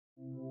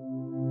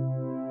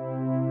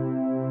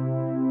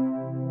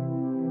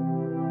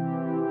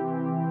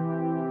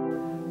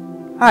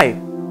Hi,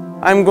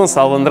 I'm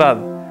Gonçalo Andrade.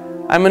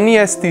 I'm an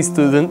EST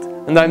student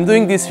and I'm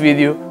doing this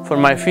video for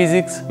my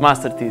physics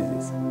master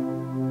thesis.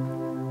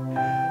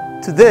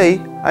 Today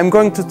I'm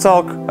going to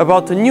talk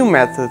about a new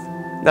method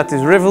that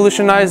is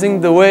revolutionizing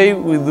the way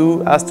we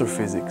do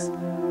astrophysics.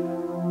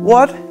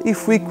 What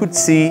if we could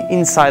see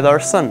inside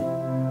our sun?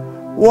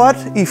 What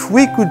if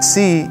we could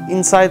see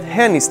inside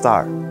any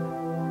star?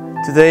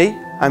 Today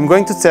I'm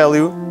going to tell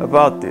you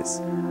about this.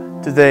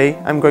 Today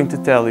I'm going to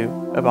tell you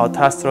about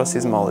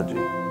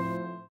astroseismology.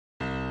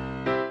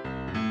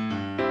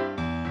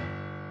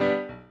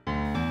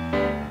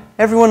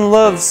 Everyone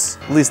loves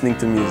listening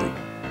to music,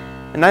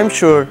 and I'm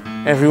sure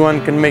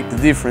everyone can make the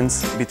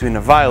difference between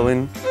a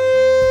violin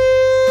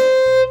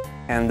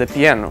and the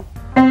piano,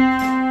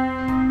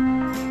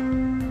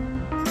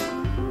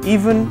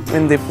 even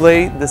when they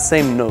play the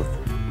same note.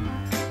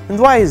 And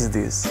why is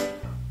this?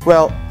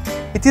 Well,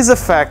 it is a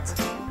fact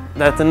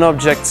that an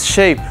object's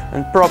shape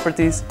and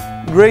properties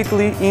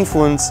greatly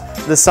influence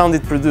the sound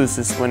it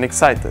produces when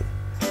excited.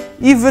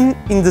 Even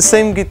in the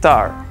same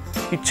guitar,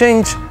 you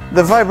change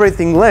the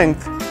vibrating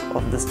length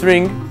of the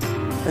string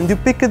and you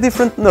pick a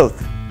different note.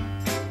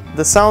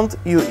 The sound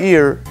you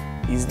hear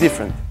is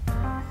different.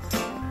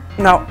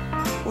 Now,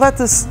 let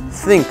us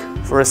think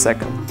for a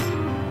second.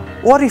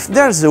 What if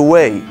there's a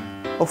way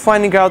of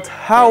finding out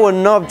how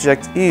an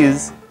object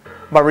is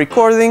by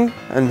recording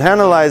and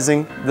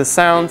analyzing the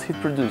sound it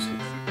produces?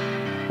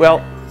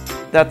 Well,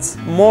 that's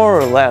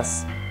more or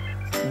less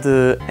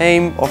the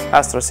aim of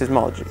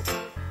astroseismology,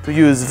 to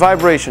use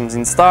vibrations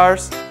in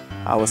stars,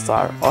 how a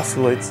star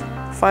oscillates,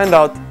 to find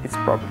out its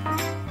properties.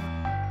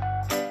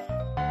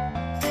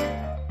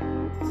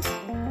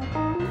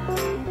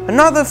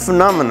 Another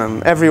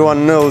phenomenon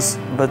everyone knows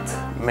but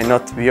may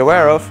not be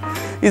aware of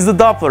is the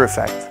Doppler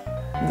effect.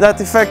 That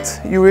effect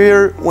you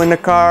hear when a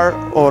car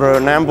or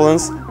an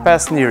ambulance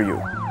pass near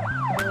you.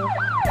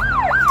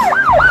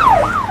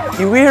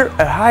 You hear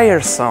a higher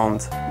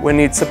sound when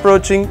it's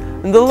approaching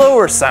and a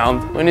lower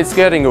sound when it's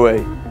getting away.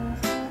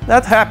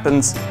 That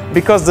happens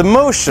because the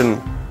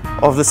motion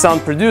of the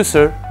sound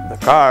producer, the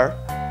car,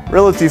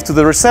 relative to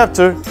the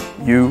receptor,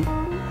 you,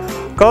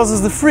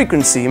 causes the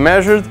frequency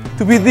measured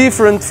to be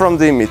different from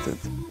the emitted.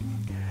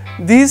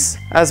 This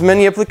has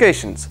many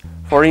applications.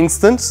 For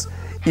instance,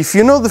 if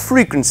you know the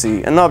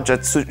frequency an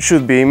object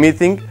should be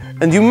emitting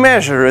and you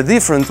measure a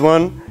different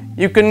one,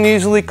 you can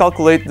easily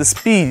calculate the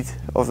speed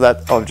of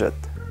that object.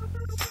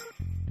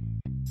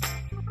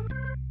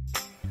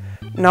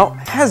 Now,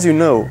 as you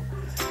know,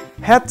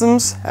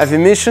 atoms have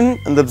emission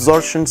and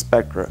absorption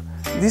spectra.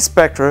 These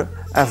spectra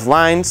have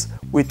lines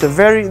with a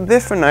very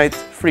definite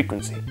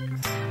frequency.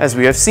 As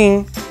we have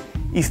seen,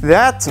 if the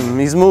atom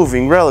is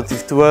moving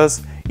relative to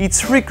us, its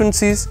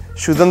frequencies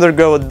should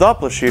undergo a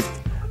Doppler shift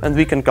and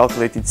we can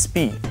calculate its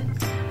speed.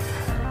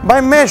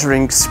 By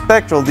measuring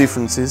spectral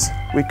differences,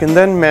 we can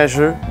then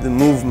measure the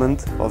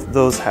movement of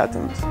those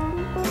atoms.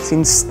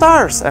 Since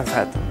stars have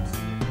atoms,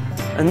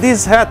 and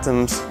these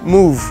atoms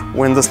move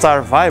when the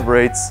star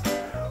vibrates,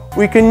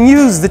 we can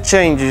use the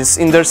changes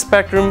in their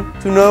spectrum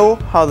to know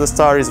how the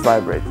star is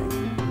vibrating.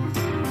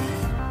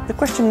 The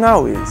question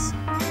now is,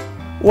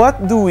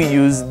 what do we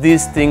use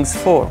these things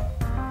for?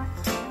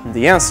 And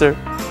the answer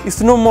is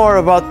to know more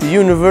about the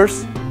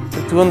universe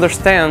and to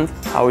understand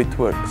how it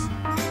works.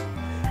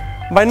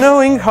 By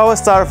knowing how a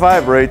star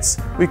vibrates,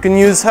 we can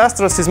use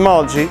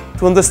astroseismology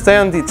to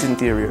understand its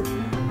interior.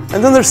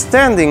 And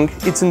understanding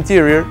its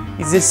interior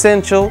is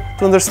essential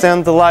to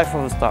understand the life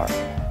of a star.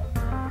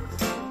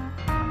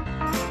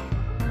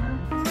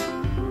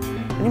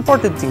 An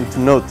important thing to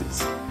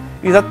notice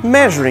is that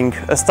measuring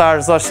a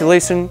star's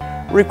oscillation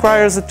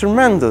requires a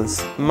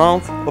tremendous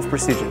amount of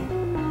precision.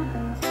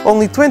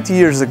 Only 20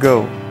 years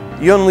ago,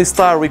 the only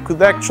star we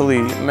could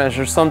actually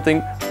measure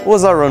something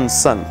was our own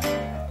sun.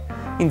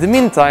 In the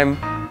meantime,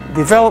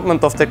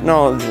 development of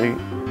technology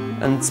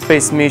and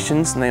space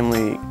missions,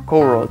 namely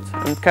Corot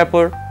and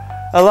Kepler,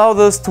 allowed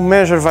us to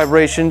measure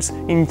vibrations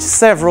in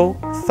several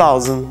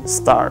thousand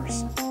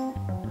stars.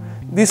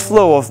 This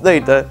flow of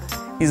data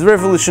is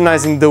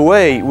revolutionizing the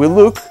way we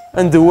look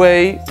and the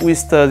way we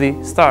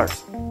study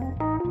stars.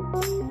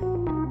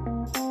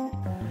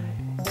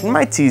 In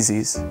my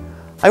thesis,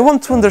 I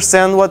want to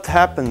understand what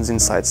happens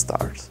inside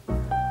stars.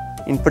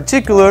 In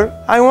particular,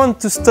 I want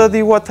to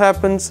study what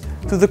happens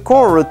to the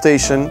core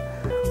rotation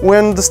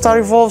when the star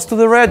evolves to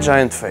the red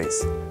giant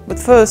phase. But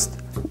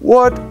first,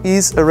 what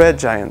is a red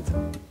giant?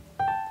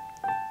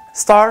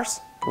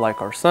 Stars,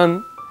 like our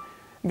sun,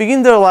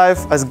 begin their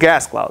life as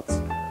gas clouds,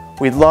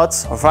 with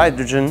lots of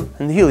hydrogen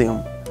and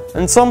helium,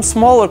 and some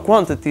smaller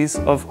quantities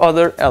of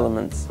other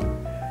elements.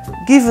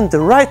 Given the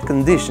right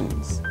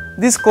conditions,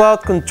 this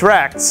cloud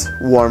contracts,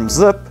 warms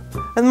up,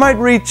 and might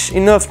reach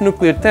enough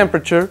nuclear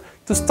temperature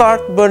to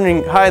start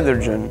burning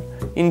hydrogen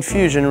in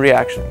fusion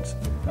reactions.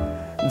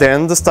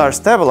 Then the star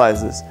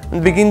stabilizes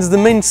and begins the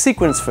main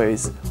sequence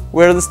phase,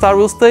 where the star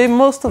will stay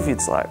most of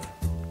its life.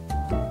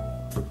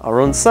 Our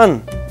own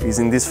sun is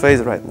in this phase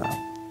right now.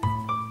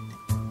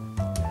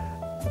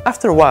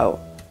 After a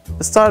while,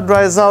 the star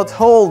dries out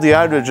all the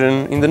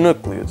hydrogen in the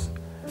nucleus.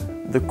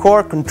 the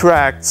core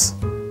contracts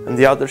and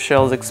the outer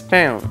shells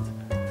expand,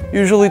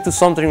 usually to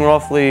something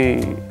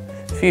roughly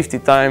 50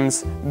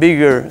 times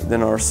bigger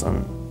than our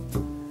Sun.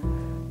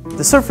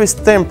 The surface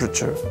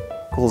temperature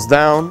cools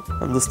down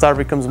and the star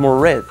becomes more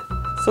red.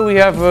 So we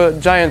have a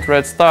giant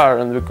red star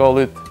and we call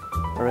it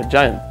a red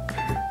giant.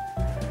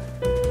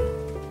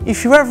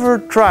 If you ever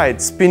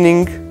tried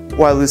spinning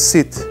while you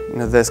sit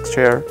in a desk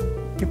chair,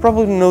 you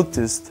probably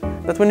noticed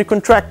that when you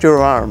contract your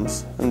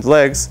arms and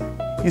legs,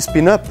 you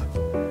spin up.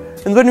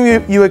 And when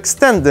you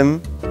extend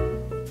them,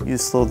 you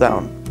slow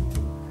down.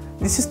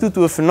 This is due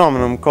to a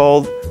phenomenon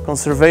called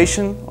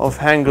conservation of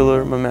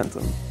angular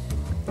momentum.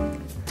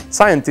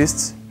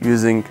 Scientists,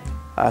 using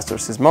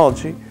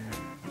astroseismology,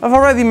 have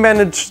already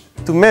managed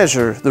to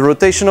measure the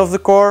rotation of the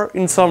core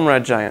in some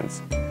red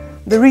giants.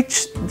 They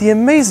reached the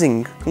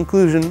amazing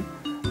conclusion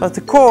that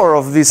the core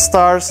of these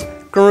stars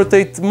can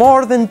rotate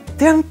more than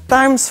 10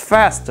 times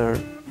faster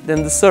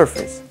than the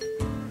surface.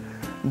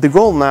 The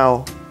goal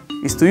now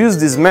is to use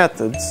these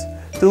methods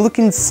to look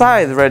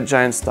inside red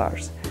giant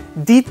stars,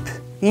 deep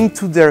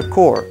into their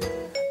core,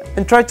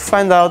 and try to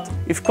find out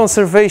if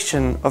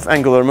conservation of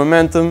angular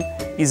momentum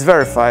is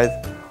verified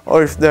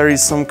or if there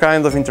is some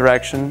kind of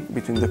interaction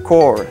between the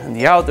core and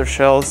the outer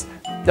shells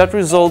that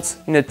results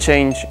in a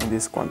change in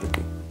this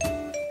quantity.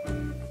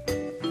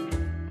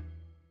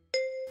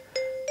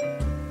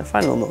 A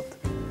final note: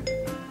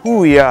 who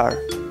we are,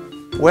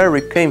 where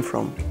we came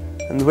from,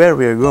 and where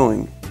we are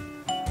going.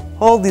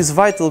 All these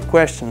vital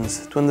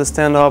questions to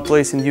understand our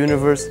place in the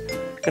universe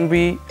can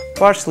be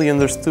partially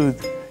understood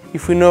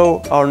if we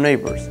know our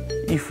neighbors,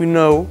 if we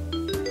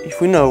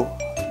know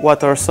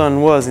what our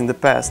Sun was in the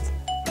past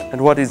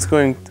and what it's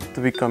going to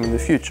become in the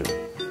future.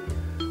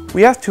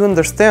 We have to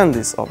understand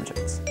these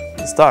objects,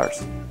 the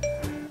stars,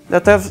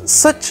 that have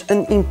such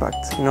an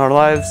impact in our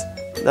lives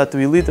that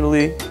we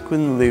literally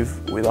couldn't live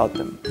without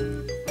them.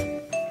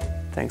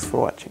 Thanks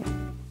for watching.